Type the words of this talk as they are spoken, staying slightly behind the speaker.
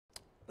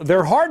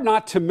They're hard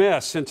not to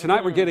miss, and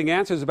tonight we're getting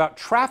answers about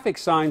traffic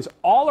signs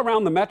all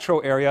around the metro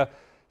area,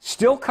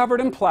 still covered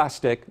in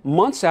plastic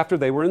months after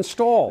they were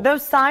installed.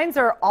 Those signs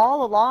are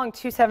all along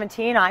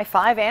 217,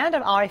 I-5, and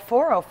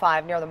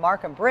I-405 near the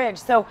Markham Bridge.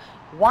 So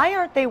why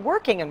aren't they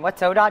working, and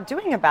what's ODOT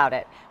doing about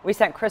it? We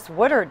sent Chris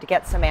Woodard to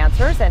get some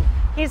answers, and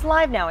he's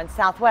live now in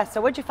Southwest.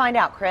 So what'd you find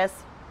out, Chris?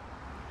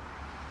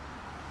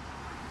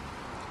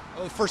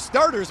 Well, for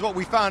starters, what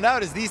we found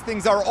out is these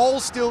things are all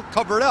still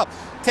covered up.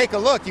 Take a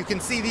look. You can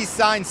see these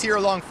signs here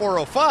along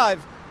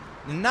 405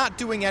 not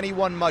doing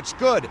anyone much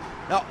good.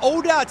 Now,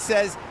 ODOT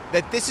says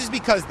that this is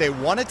because they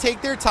want to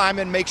take their time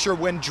and make sure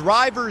when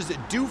drivers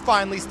do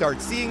finally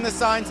start seeing the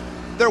signs,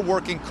 they're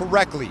working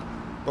correctly.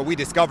 But we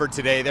discovered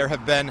today there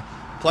have been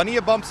plenty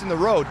of bumps in the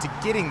road to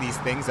getting these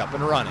things up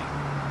and running.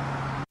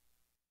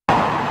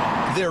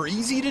 They're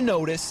easy to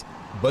notice,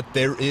 but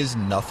there is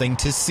nothing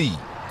to see.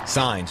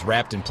 Signs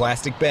wrapped in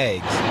plastic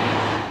bags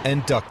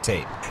and duct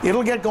tape.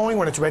 It'll get going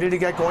when it's ready to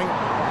get going.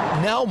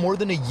 Now, more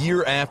than a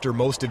year after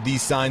most of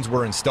these signs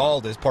were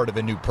installed as part of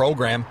a new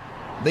program,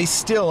 they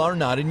still are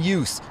not in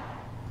use.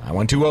 I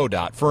went to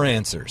ODOT for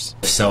answers.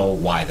 So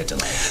why the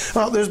delay?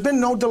 Well, there's been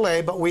no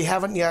delay, but we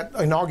haven't yet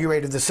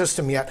inaugurated the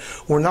system yet.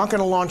 We're not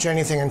going to launch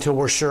anything until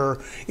we're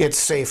sure it's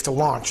safe to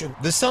launch.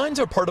 The signs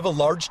are part of a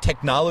large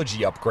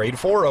technology upgrade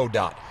for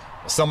ODOT.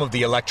 Some of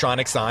the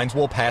electronic signs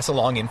will pass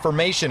along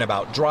information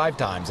about drive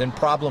times and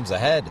problems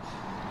ahead.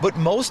 But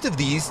most of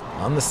these,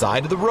 on the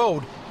side of the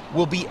road,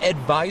 will be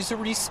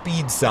advisory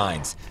speed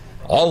signs.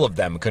 All of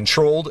them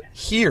controlled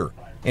here,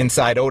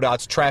 inside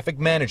ODOT's Traffic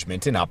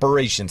Management and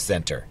Operations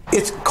Center.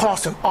 It's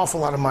cost an awful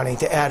lot of money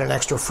to add an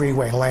extra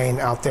freeway lane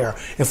out there.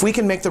 If we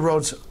can make the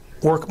roads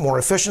work more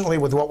efficiently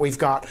with what we've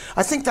got,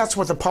 I think that's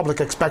what the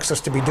public expects us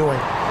to be doing.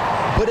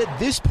 But at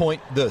this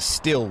point, the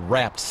still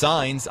wrapped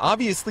signs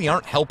obviously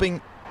aren't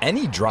helping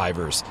any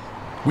drivers.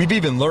 We've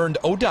even learned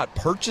ODOT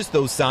purchased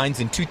those signs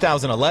in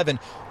 2011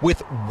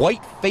 with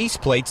white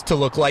faceplates to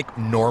look like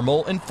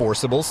normal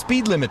enforceable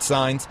speed limit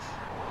signs.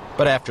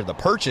 But after the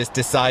purchase,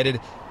 decided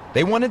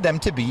they wanted them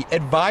to be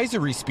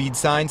advisory speed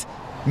signs,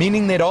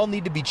 meaning they'd all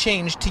need to be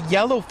changed to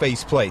yellow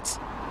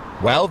faceplates.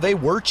 Well, they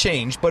were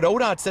changed, but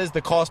ODOT says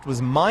the cost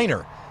was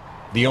minor.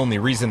 The only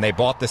reason they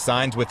bought the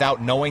signs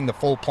without knowing the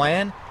full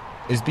plan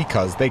is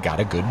because they got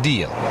a good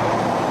deal.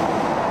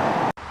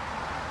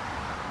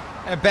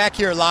 And back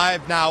here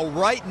live now,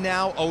 right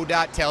now,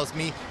 ODOT tells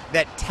me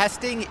that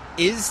testing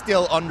is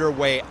still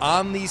underway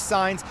on these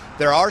signs.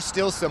 There are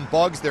still some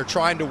bugs they're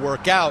trying to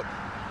work out,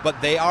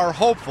 but they are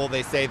hopeful,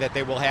 they say, that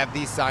they will have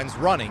these signs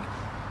running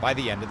by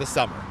the end of the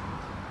summer.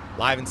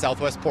 Live in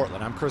Southwest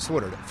Portland, I'm Chris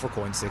Woodard for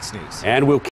KOIN 6 News. And we'll